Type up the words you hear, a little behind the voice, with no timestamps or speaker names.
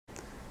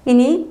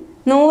ഇനി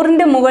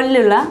 100ന്റെ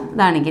മുകളിലുള്ള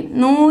ഇതാണെങ്കിൽ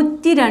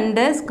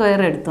 102 സ്ക്വയർ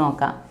എടുത്ത്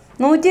നോക്കാം.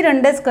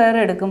 102 സ്ക്വയർ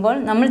എടുക്കുമ്പോൾ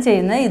നമ്മൾ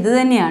ചെയ്യുന്നത് ഇത്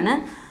തന്നെയാണ്.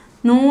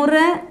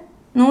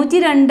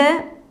 102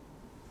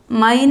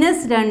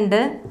 മൈനസ്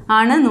 2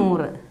 ആണ്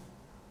 100.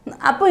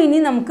 അപ്പോൾ ഇനി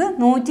നമുക്ക്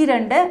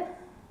 102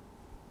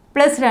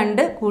 പ്ലസ്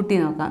 2 കൂട്ടി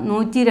നോക്കാം.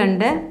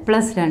 102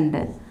 പ്ലസ്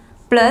 2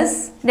 പ്ലസ്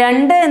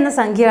 2 എന്ന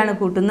സംഖ്യയാണ്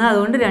കൂട്ടുന്നത്,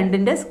 അതുകൊണ്ട്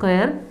 2ന്റെ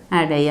സ്ക്വയർ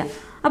ആഡ് ചെയ്യാം.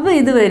 അപ്പോൾ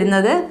ഇത്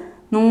വരുന്നത്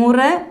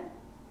 100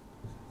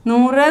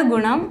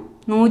 ഗുണം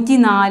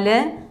 104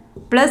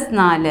 പ്ലസ്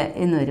 4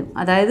 എന്ന് വരും.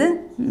 അതായത്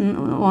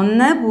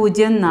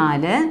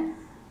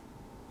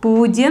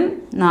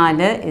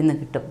 104 എന്ന്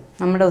കിട്ടും.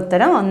 നമ്മുടെ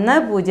ഉത്തരം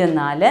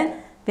 104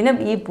 പിന്നെ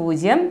ഈ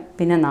 0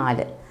 പിന്നെ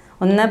 4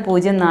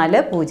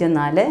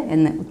 10404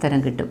 എന്ന് ഉത്തരം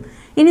കിട്ടും.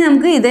 ഇനി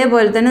നമുക്ക്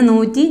ഇതേപോലെ തന്നെ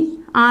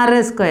 106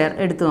 സ്ക്വയർ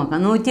എടുത്തു നോക്കാം.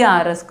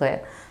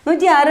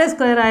 106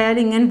 സ്ക്വയർ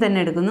ആയാലും ഇങ്ങനെ തന്നെ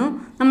എടുക്കുന്നു.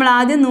 നമ്മൾ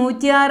ആദ്യം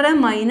 106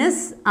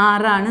 മൈനസ്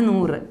 6 ആണ്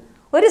 100.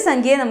 ഒരു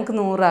സംഖ്യയെ നമുക്ക്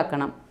 100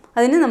 ആക്കണം,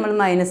 അതിന് നമ്മൾ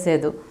മൈനസ്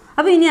ചെയ്തു.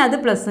 അപ്പോൾ ഇനി അത്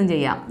പ്ലസും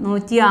ചെയ്യാം.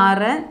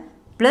 106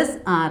 പ്ലസ്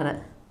 6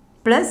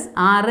 പ്ലസ്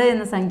 6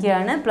 എന്ന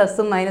സംഖ്യയാണ്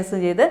പ്ലസും മൈനസും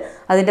ചെയ്ത്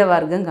അതിൻ്റെ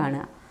വർഗ്ഗം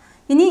കാണുക.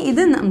 ഇനി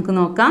ഇത് നമുക്ക്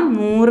നോക്കാം.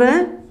 100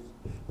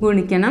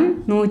 ഗുണിക്കണം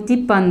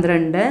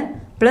 112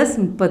 പ്ലസ്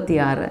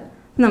 36.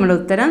 നമ്മുടെ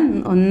ഉത്തരം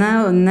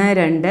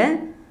 1123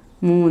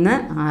 എന്ന്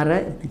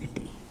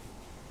കിട്ടി.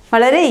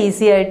 വളരെ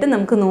ഈസി ആയിട്ട്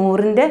നമുക്ക്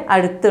 100ന്റെ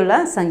അടുത്തുള്ള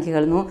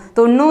സംഖ്യകൾ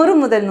 90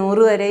 മുതൽ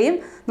 100 വരെയും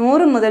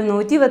 100 മുതൽ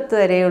 110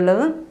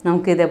 വരെയുള്ളതും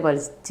നമുക്ക് ഇതേപോലെ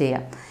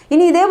ചെയ്യാം.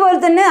 ഇനി ഇതേപോലെ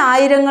തന്നെ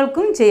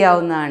ആയിരങ്ങൾക്കും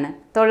ചെയ്യാവുന്നതാണ്.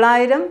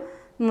 900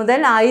 മുതൽ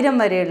 1000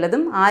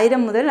 വരെയുള്ളതും 1000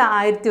 മുതൽ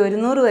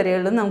 1100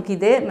 വരെയുള്ളതും നമുക്ക്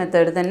ഇതേ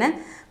മെത്തേഡ് തന്നെ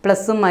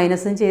പ്ലസും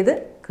മൈനസും ചെയ്ത്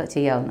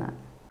ചെയ്യാവുന്നതാണ്.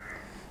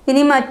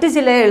 ഇനി മറ്റു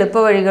ചില എളുപ്പ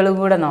വഴികളും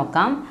കൂടെ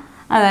നോക്കാം.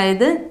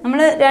 അതായത് നമ്മൾ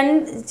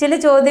ചില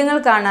ചോദ്യങ്ങൾ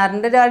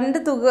കാണാറുണ്ട്.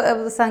 2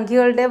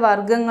 സംഖ്യകളുടെ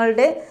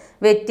വർഗ്ഗങ്ങളുടെ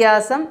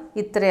വ്യത്യാസം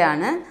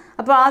ഇത്രയാണ്,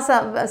 അപ്പോൾ ആ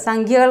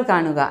സംഖ്യകൾ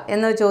കാണുക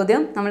എന്ന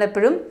ചോദ്യം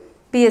നമ്മളെപ്പോഴും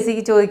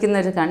PSCക്ക്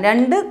ചോദിക്കുന്നൊരു കാണും.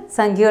 2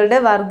 സംഖ്യകളുടെ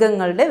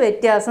വർഗ്ഗങ്ങളുടെ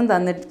വ്യത്യാസം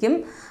തന്നിരിക്കും,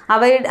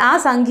 അവയുടെ ആ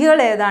സംഖ്യകൾ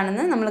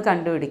ഏതാണെന്ന് നമ്മൾ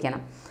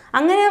കണ്ടുപിടിക്കണം.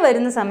 അങ്ങനെ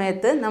വരുന്ന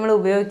സമയത്ത് നമ്മൾ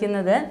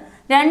ഉപയോഗിക്കുന്നത്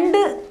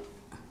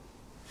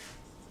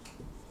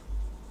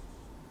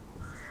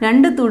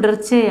രണ്ട്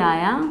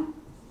തുടർച്ചയായ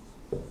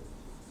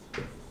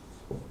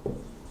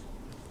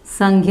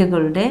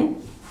സംഖ്യകളുടെ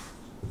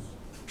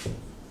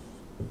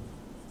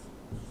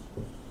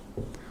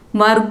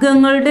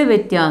വർഗ്ഗങ്ങളുടെ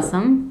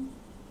വ്യത്യാസം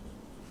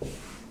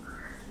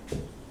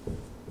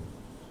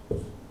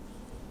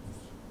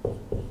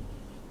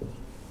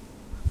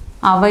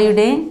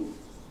അവയുടെ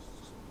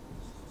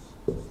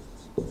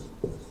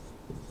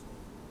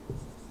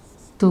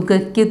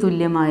തുകയ്ക്ക്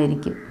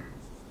തുല്യമായിരിക്കും.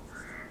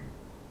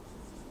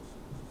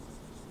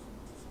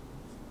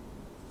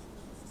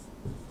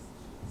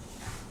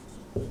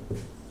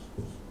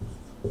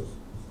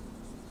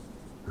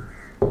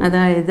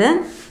 അതായത്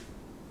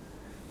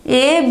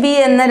എ ബി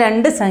എന്ന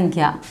 2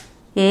 സംഖ്യ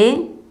എ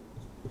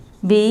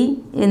ബി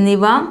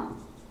എന്നിവ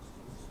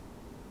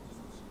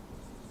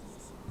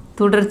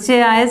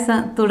തുടർച്ചയായ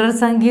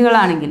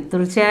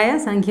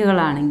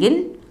സംഖ്യകളാണെങ്കിൽ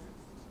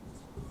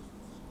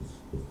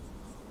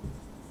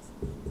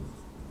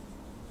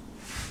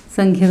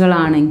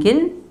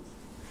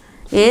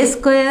A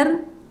square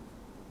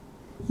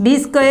B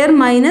square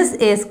minus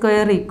A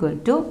square equal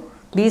to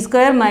B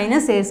square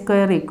minus A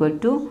square equal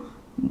to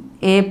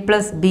A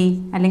plus B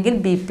അല്ലെങ്കിൽ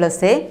ബി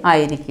പ്ലസ് എ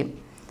ആയിരിക്കും.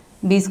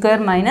 B square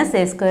minus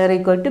A square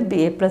equal to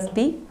A plus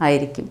B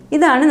ആയിരിക്കും.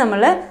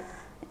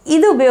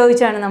 ഇത്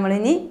ഉപയോഗിച്ചാണ്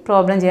നമ്മളിനി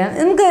problem ചെയ്യാൻ.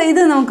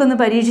 നമുക്കൊന്ന്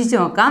പരീക്ഷിച്ച്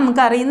നോക്കാം.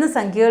 നമുക്ക് അറിയുന്ന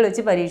സംഖ്യകൾ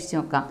വെച്ച് പരീക്ഷിച്ച്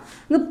നോക്കാം.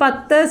 നമുക്ക്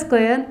 10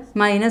 square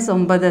minus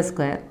 9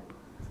 square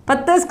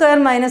 10 square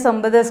minus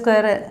 9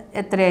 square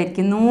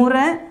എത്രയായിരിക്കും?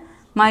 100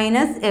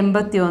 മൈനസ്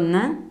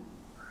 81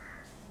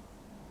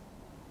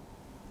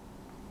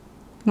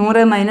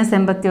 100 മൈനസ്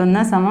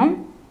 81 സമം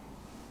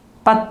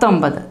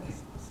 19.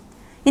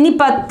 ഇനി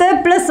 10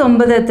 പ്ലസ്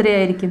 9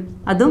 എത്രയായിരിക്കും?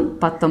 അതും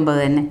 19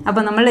 തന്നെ.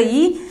 അപ്പോൾ നമ്മൾ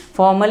ഈ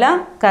ഫോർമുല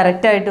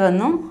കറക്റ്റായിട്ട്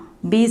വന്നു.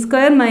 B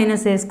square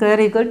minus A square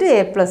equal to A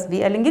plus B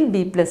അല്ലെങ്കിൽ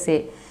ബി പ്ലസ് എ.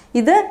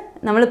 ഇത്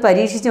നമ്മൾ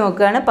പരീക്ഷിച്ച്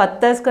നോക്കുകയാണ്.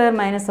 10 സ്ക്വയർ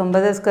മൈനസ്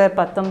 9 സ്ക്വയർ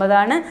 19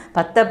 ആണ്.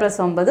 10 പ്ലസ്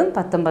 9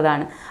 19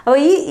 ആണ്. അപ്പോൾ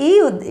ഈ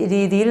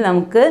രീതിയിൽ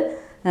നമുക്ക്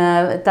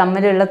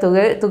തമ്മിലുള്ള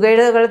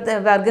തുകയുടെ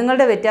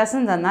വർഗ്ഗങ്ങളുടെ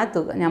വ്യത്യാസം തന്നാൽ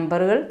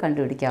നമ്പറുകൾ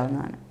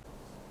കണ്ടുപിടിക്കാവുന്നതാണ്.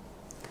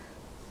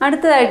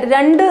 അടുത്തതായിട്ട്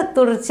 2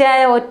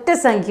 തുടർച്ചയായ ഒറ്റ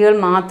സംഖ്യകൾ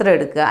മാത്രം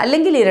എടുക്കുക,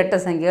 അല്ലെങ്കിൽ ഇരട്ട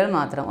സംഖ്യകൾ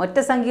മാത്രം. ഒറ്റ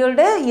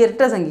സംഖ്യകളുടെ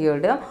ഇരട്ട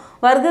സംഖ്യകളുടെ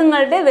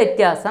വർഗ്ഗങ്ങളുടെ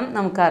വ്യത്യാസം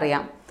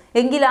നമുക്കറിയാം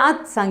എങ്കിൽ ആ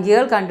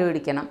സംഖ്യകൾ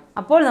കണ്ടുപിടിക്കണം.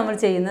 അപ്പോൾ നമ്മൾ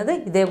ചെയ്യുന്നത്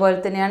ഇതേപോലെ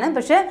തന്നെയാണ്,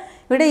 പക്ഷേ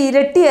ഇവിടെ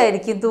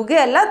ഇരട്ടിയായിരിക്കും.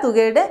 തുകയല്ല,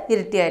 തുകയുടെ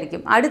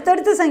ഇരട്ടിയായിരിക്കും.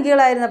 അടുത്തടുത്ത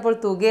സംഖ്യകളായിരുന്നപ്പോൾ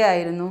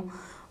തുകയായിരുന്നു.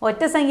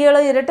 ഒറ്റ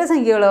സംഖ്യകളോ ഇരട്ട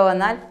സംഖ്യകളോ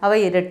വന്നാൽ അവ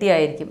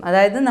ഇരട്ടിയായിരിക്കും.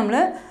 അതായത് നമ്മൾ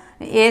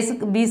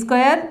B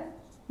square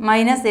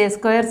minus A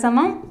square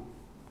സമം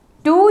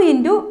 2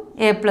 ഇൻറ്റു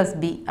എ പ്ലസ്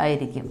ബി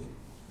ആയിരിക്കും.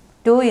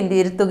 2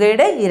 ഇൻറ്റു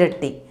തുകയുടെ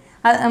ഇരട്ടി.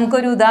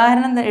 നമുക്കൊരു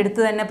ഉദാഹരണം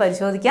എടുത്ത് തന്നെ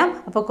പരിശോധിക്കാം.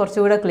 അപ്പോൾ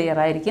കുറച്ചുകൂടെ ക്ലിയർ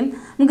ആയിരിക്കും.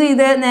 നമുക്ക്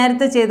ഇത്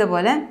നേരത്തെ ചെയ്ത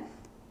പോലെ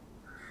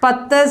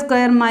 10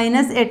 സ്ക്വയർ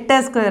മൈനസ് 8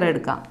 സ്ക്വയർ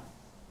എടുക്കാം.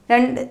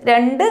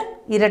 രണ്ട്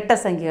ഇരട്ട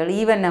സംഖ്യകൾ,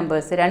 ഈവൻ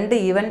നമ്പേഴ്സ്, 2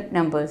 ഈവൻ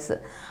നമ്പേഴ്സ്.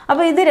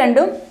 അപ്പോൾ ഇത്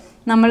രണ്ടും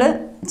നമ്മൾ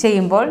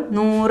ചെയ്യുമ്പോൾ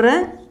 100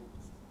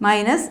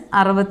 മൈനസ്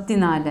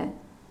 64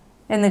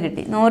 എന്ന്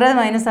കിട്ടി. 100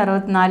 മൈനസ്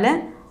 64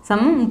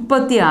 സമം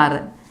 36.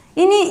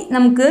 ഇനി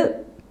നമുക്ക്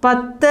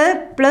 10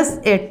 പ്ലസ്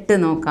 8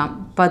 നോക്കാം,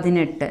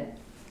 18.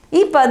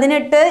 ഈ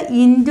 18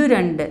 ഇൻറ്റു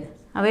 2,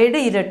 അവയുടെ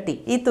ഇരട്ടി,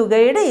 ഈ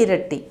തുകയുടെ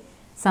ഇരട്ടി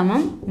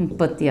സമം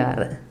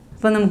 36.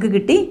 അപ്പോൾ നമുക്ക്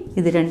കിട്ടി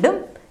ഇത് രണ്ടും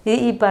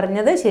ഈ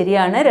പറഞ്ഞത്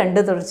ശരിയാണ്.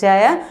 2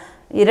 തുടർച്ചയായ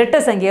ഇരട്ട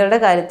സംഖ്യകളുടെ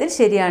കാര്യത്തിൽ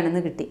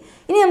ശരിയാണെന്ന് കിട്ടി.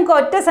 ഇനി നമുക്ക്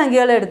ഒറ്റ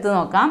സംഖ്യകൾ എടുത്ത്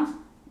നോക്കാം.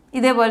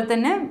 ഇതേപോലെ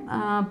തന്നെ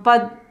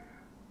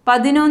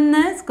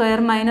 11 സ്ക്വയർ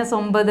മൈനസ്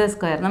 9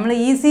 സ്ക്വയർ. നമ്മൾ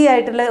ഈസി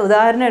ആയിട്ടുള്ള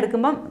ഉദാഹരണം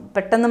എടുക്കുമ്പം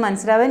പെട്ടെന്ന്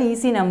മനസ്സിലാവാൻ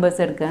ഈസി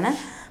നമ്പേഴ്സ് എടുക്കുകയാണ്.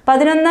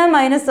 11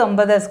 മൈനസ്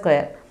 9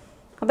 സ്ക്വയർ.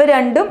 അപ്പോൾ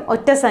രണ്ടും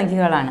ഒറ്റ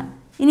സംഖ്യകളാണ്.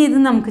 ഇനി ഇത്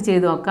നമുക്ക്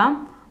ചെയ്ത് നോക്കാം.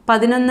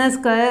 11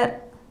 സ്ക്വയർ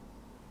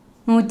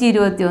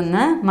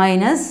 121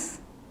 മൈനസ്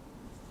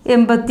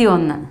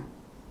 81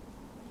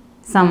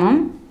 സമം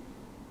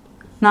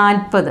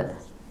 40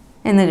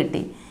 എന്ന്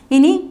കിട്ടി.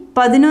 ഇനി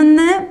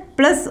 11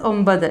 പ്ലസ്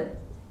 9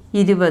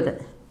 20.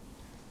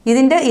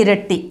 ഇതിൻ്റെ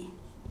ഇരട്ടി,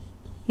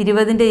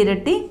 20ൻ്റെ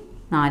ഇരട്ടി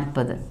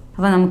 40.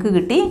 അപ്പോൾ നമുക്ക്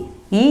കിട്ടി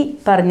ഈ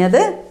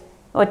പറഞ്ഞത്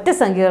ഒറ്റ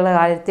സംഖ്യകളുടെ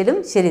കാര്യത്തിലും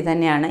ശരി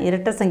തന്നെയാണ്.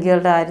 ഇരട്ട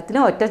സംഖ്യകളുടെ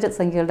കാര്യത്തിലും ഒറ്റ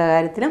സംഖ്യകളുടെ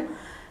കാര്യത്തിലും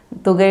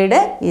തുകയുടെ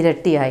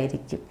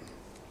ഇരട്ടിയായിരിക്കും.